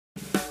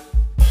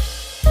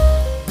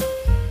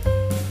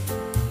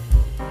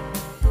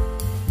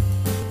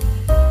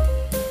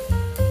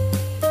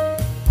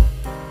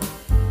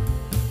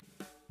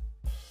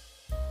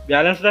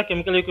Balance the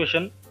chemical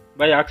equation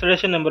by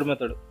oxidation number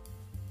method.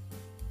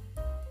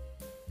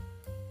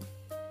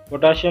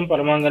 Potassium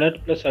permanganate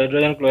plus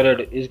hydrogen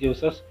chloride is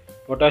gives us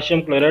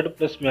potassium chloride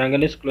plus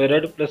manganese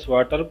chloride plus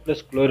water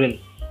plus chlorine.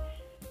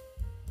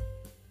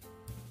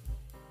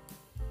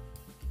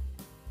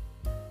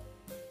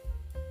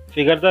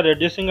 Figure the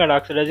reducing and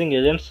oxidizing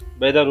agents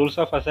by the rules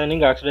of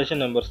assigning oxidation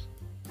numbers.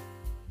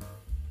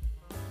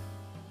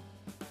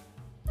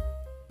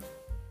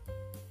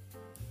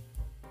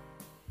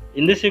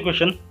 In this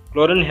equation,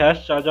 chlorine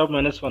has charge of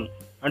 -1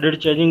 and it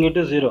is changing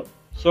into 0.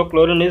 So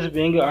chlorine is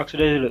being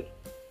oxidized.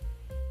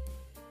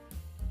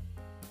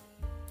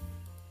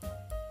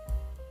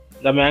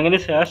 The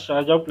manganese has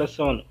charge of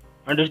 +7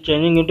 and it is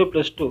changing into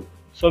 +2.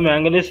 So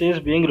manganese is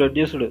being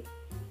reduced.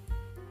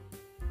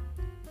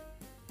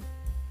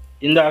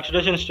 In the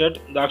oxidation state,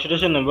 the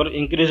oxidation number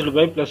increased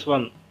by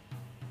 +1.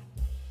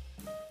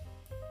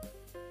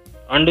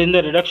 And in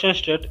the reduction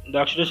state, the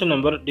oxidation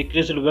number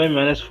decreased by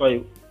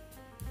 -5.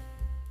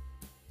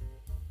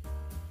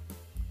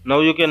 Now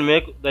you can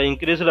make the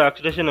increased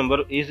oxidation number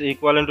is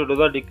equivalent to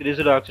the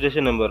decreased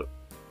oxidation number.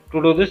 To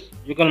do this,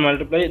 you can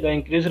multiply the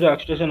increased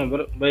oxidation number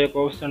by a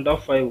coefficient of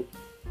 5.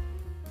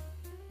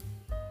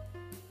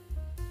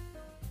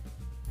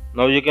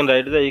 Now you can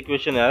write the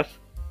equation as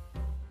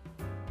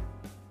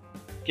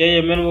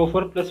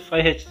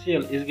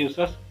KMnO4+5HCl is gives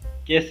us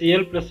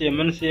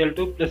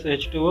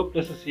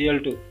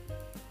KCl+MnCl2+H2O+Cl2.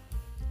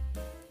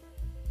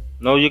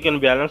 Now you can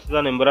balance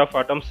the number of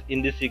atoms in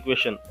this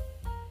equation.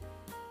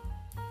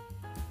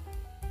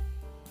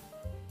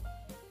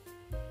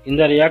 In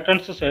the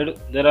reactants side,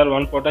 there are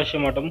 1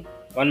 potassium atom,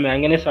 1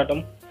 manganese atom,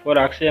 4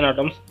 oxygen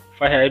atoms,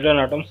 5 hydrogen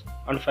atoms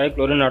and 5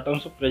 chlorine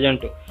atoms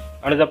present.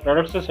 And the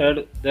products side,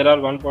 there are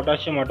 1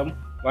 potassium atom,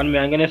 1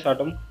 manganese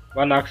atom,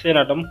 1 oxygen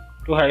atom,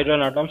 2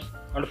 hydrogen atoms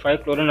and 5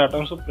 chlorine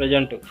atoms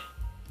present.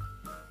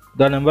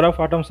 The number of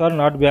atoms are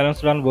not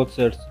balanced on both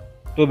sides.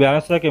 To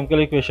balance the chemical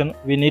equation,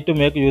 we need to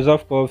make use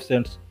of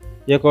coefficients.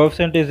 A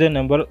coefficient is a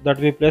number that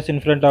we place in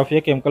front of a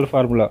chemical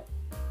formula.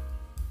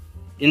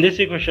 In this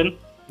equation,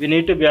 we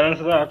need to balance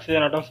the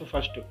oxygen atoms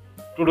first.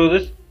 To do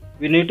this,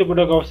 we need to put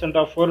a coefficient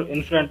of 4 in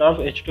front of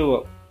H2O.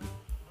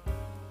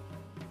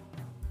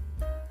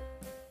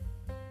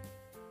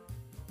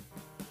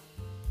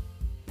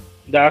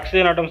 The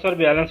oxygen atoms are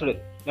balanced.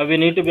 Now we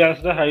need to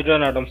balance the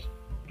hydrogen atoms.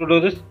 To do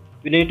this,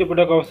 we need to put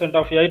a coefficient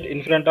of 8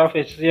 in front of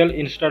HCl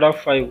instead of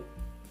 5.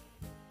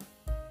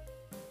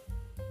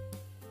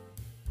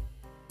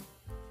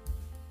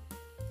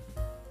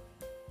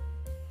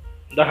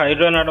 The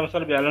hydrogen atoms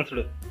are balanced,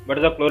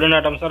 but the chlorine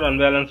atoms are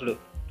unbalanced.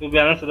 To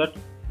balance that,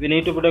 we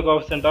need to put a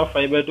coefficient of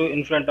 5/2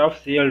 in front of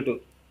Cl2.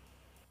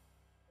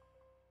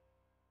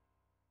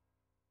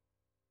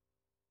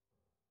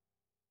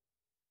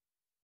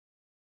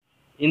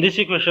 In this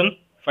equation,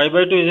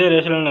 5/2 is a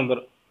rational number.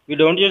 We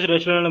don't use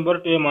rational number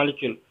to a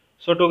molecule.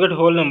 So to get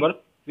whole number,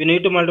 we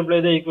need to multiply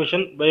the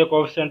equation by a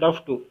coefficient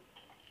of 2.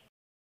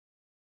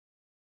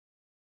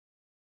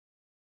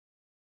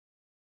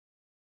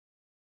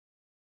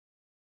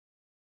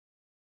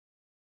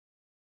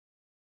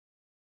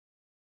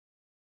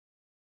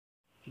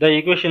 The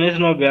equation is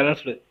now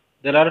balanced.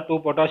 There are 2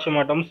 potassium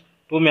atoms,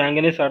 2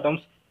 manganese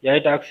atoms,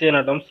 8 oxygen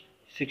atoms,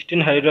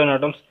 16 hydrogen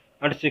atoms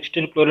and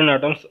 16 chlorine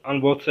atoms on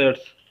both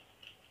sides.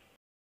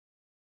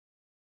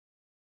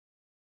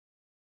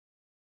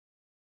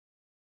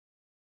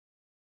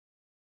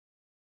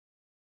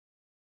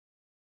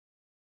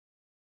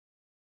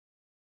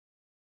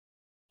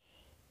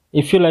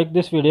 If you like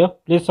this video,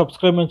 please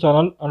subscribe my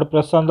channel and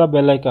press on the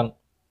bell icon.